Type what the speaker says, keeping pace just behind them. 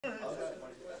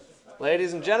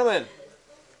Ladies and gentlemen,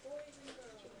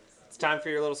 it's time for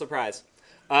your little surprise.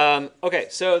 Okay,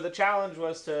 so the challenge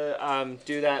was to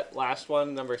do that last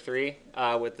one, number 3,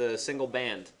 with the single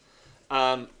band.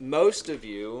 Most of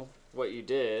you, what you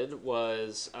did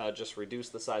was just reduce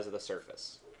the size of the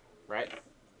surface, right?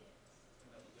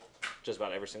 Just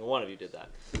about every single one of you did that.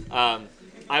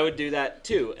 I would do that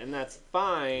too, and that's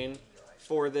fine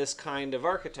for this kind of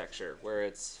architecture where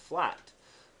it's flat.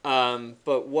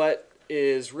 But what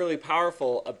is really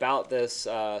powerful about this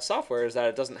software is that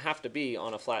it doesn't have to be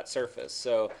on a flat surface.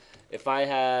 So if I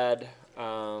had,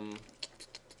 let's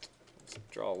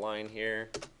draw a line here,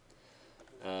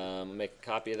 make a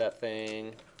copy of that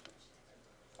thing,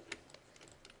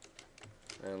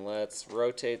 and let's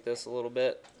rotate this a little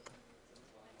bit.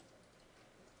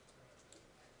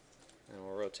 And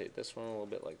we'll rotate this one a little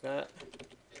bit like that.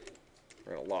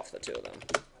 We're going to loft the two of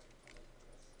them.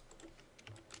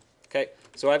 Okay,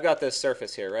 so I've got this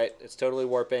surface here, right? It's totally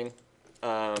warping,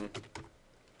 and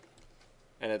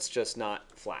it's just not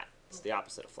flat. It's the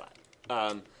opposite of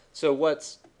flat. So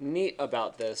what's neat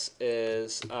about this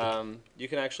is you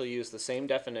can actually use the same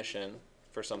definition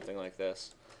for something like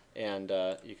this, and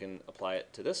you can apply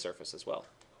it to this surface as well.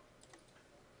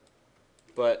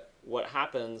 But what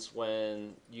happens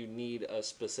when you need a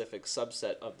specific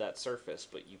subset of that surface,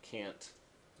 but you can't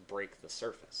break the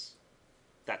surface?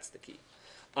 That's the key.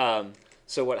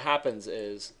 So what happens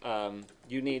is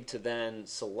you need to then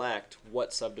select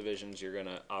what subdivisions you're going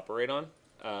to operate on.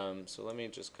 So let me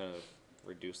just kind of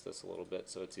reduce this a little bit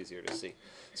so it's easier to see.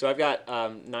 So I've got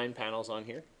 9 panels on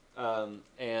here,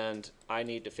 and I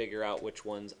need to figure out which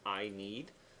ones I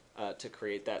need to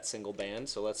create that single band.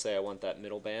 So let's say I want that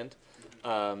middle band.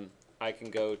 I can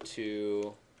go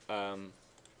to,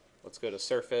 let's go to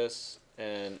Surface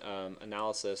and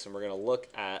Analysis, and we're going to look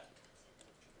at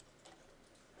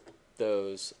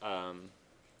those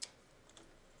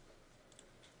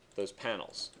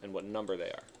panels and what number they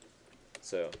are.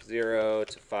 So 0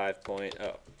 to 5.0.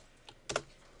 There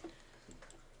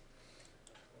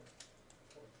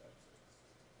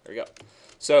we go.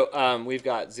 So we've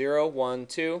got 0, 1,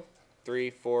 2, 3,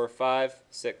 4, 5,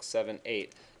 6, 7,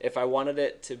 8. If I wanted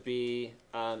it to be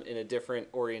in a different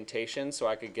orientation, so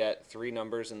I could get 3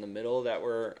 numbers in the middle that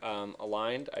were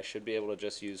aligned, I should be able to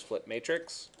just use flip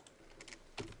matrix.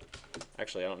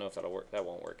 Actually, I don't know if that'll work. That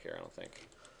won't work here, I don't think.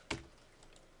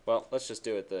 Well, let's just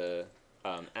do it the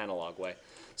analog way.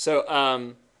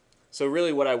 So, so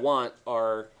really what I want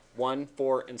are 1,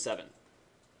 4, and 7.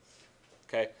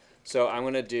 Okay, so I'm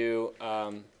going to do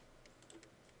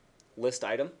list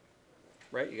item,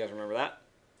 right? You guys remember that?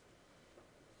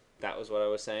 That was what I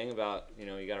was saying about, you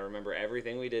got to remember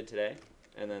everything we did today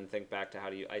and then think back to how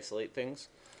do you isolate things.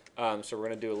 So we're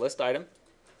going to do a list item.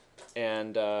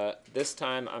 And this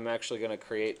time I'm actually going to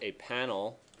create a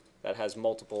panel that has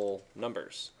multiple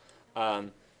numbers.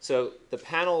 So the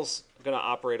panel's going to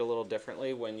operate a little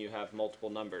differently when you have multiple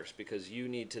numbers, because you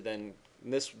need to then,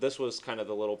 this was kind of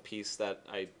the little piece that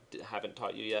I haven't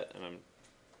taught you yet, and I'm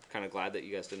kind of glad that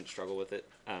you guys didn't struggle with it,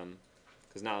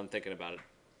 because now I'm thinking about it,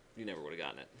 you never would have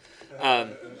gotten it.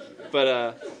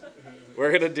 But we're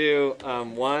going to do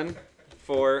 1,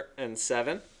 4, and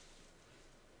 7.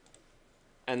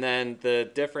 And then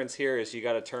the difference here is you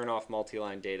got to turn off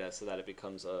multi-line data so that it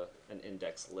becomes an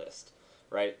index list,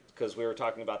 right? Because we were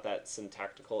talking about that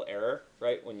syntactical error,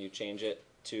 right? When you change it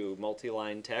to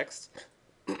multi-line text,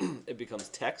 it becomes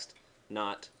text,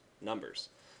 not numbers.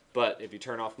 But if you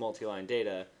turn off multi-line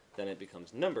data, then it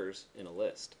becomes numbers in a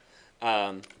list.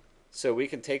 So we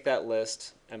can take that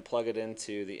list and plug it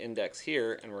into the index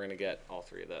here, and we're going to get all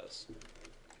 3 of those.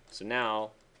 So now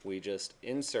we just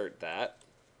insert that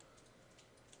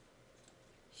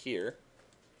here,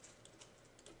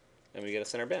 and we get a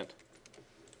center band.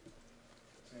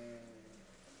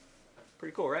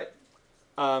 Pretty cool, right?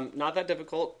 Not that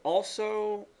difficult.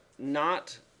 Also,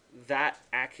 not that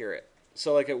accurate.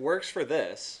 So like it works for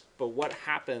this, but what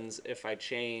happens if I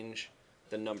change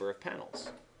the number of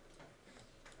panels?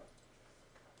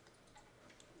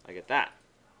 I get that.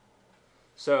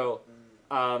 So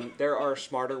there are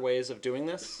smarter ways of doing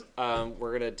this.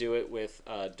 We're going to do it with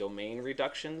domain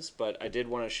reductions, but I did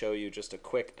want to show you just a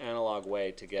quick analog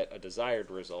way to get a desired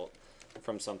result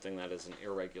from something that is an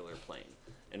irregular plane,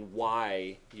 and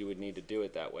why you would need to do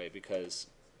it that way, because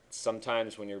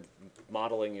sometimes when you're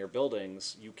modeling your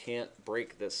buildings, you can't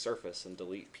break this surface and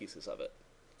delete pieces of it.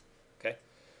 Okay?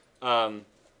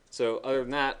 So other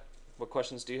than that, what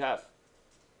questions do you have?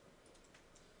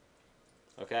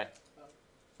 Okay.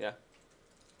 Yeah?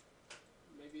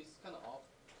 Maybe it's kind of off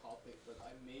topic, but I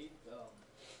made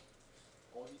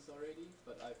all these already,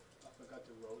 but I forgot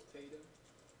to rotate them.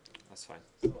 That's fine.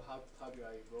 So how do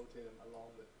I rotate them along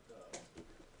with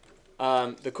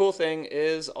the? The cool thing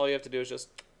is all you have to do is just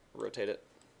rotate it.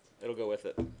 It'll go with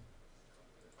it.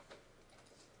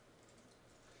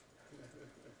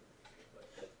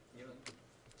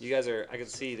 You guys are, I can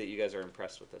see that you guys are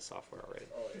impressed with this software already.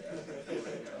 Oh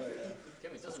yeah.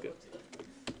 That's good.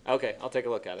 Okay, I'll take a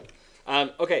look at it.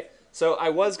 Okay, so I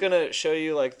was gonna show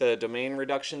you like the domain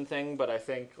reduction thing, but I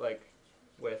think like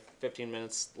with 15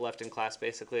 minutes left in class,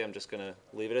 basically, I'm just gonna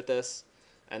leave it at this,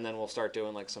 and then we'll start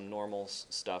doing like some normal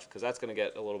stuff because that's gonna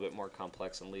get a little bit more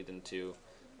complex and lead into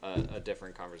a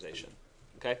different conversation.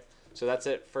 Okay, so that's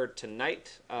it for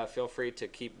tonight. Feel free to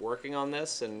keep working on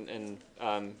this, and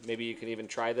maybe you can even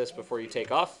try this before you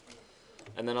take off,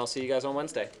 and then I'll see you guys on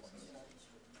Wednesday.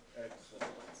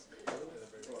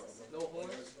 No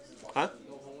homework. Huh?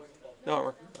 No homework. No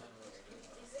homework.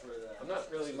 I'm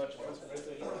not really much of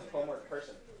a homework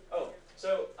person. Oh,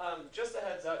 so just a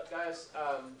heads up, guys.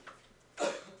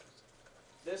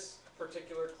 This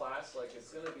particular class, like, it's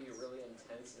going to be really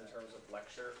intense in terms of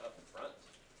lecture up front.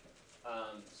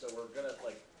 So we're gonna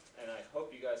and I hope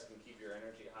you guys can keep your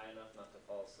energy high enough not to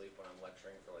fall asleep when I'm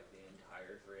lecturing for like the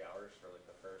entire 3 hours for like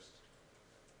the first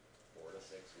 4 to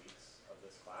 6 weeks of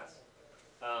this class.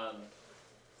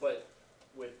 But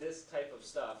with this type of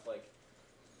stuff, like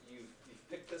you've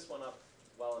picked this one up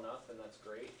well enough, and that's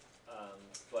great.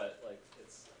 But like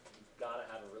you've got to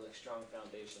have a really strong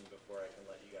foundation before I can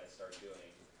let you guys start doing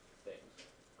things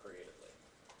creatively.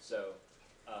 So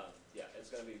yeah, it's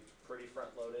going to be pretty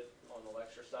front-loaded on the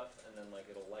lecture stuff, and then like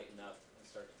it'll lighten up and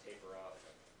start to taper off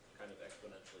kind of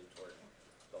exponentially toward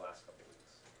the last couple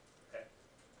weeks. Okay?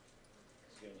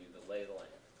 Just giving you the lay of the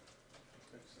land.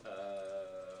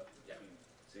 Yeah.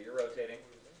 So you're rotating.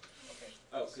 Okay.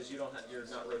 Oh, because you're not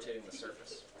rotating the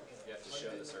surface. You have to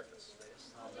show the surface.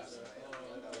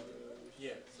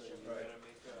 Yeah. So you gotta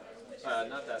make.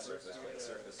 Not that surface, but the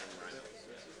surface in Rhino.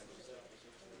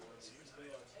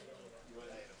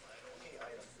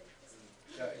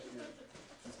 Yeah,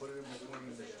 you put it in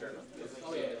between the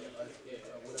Oh yeah.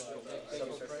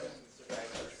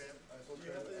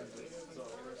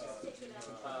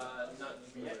 Not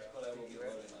yet, but I will be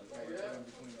loading them. in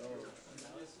between those.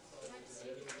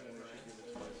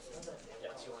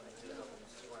 Yeah. Do you want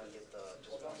to get the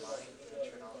just one line and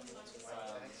turn off the two line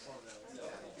tags?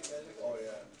 Oh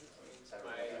yeah.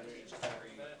 I teach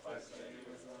every class.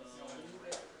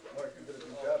 Mark, you did a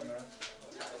good job, man.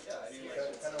 Yeah, I mean,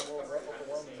 Kind of rough up the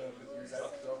warming up because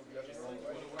you guys are all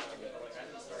right.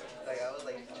 Like I was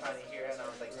like trying to hear it and I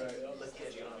was like looking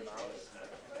at you on the mouse.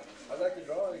 I like the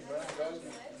drawings, man. The drawings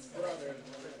you put on there is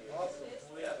awesome.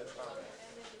 yeah, that's fine.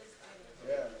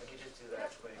 Yeah. We could just do that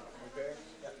quick. Okay.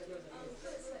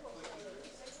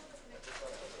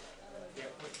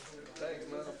 Thanks,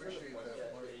 man. I appreciate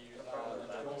that, Mark.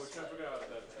 Well, we're trying to figure out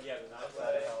that. Yeah, not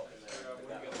that it helps.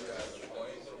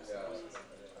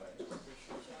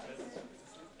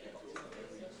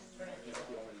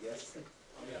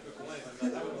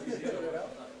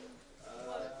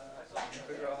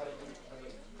 Figure out how to do it.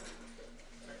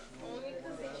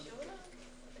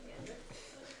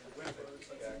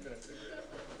 Yeah, I couldn't figure it out.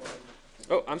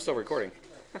 Oh, I'm still recording.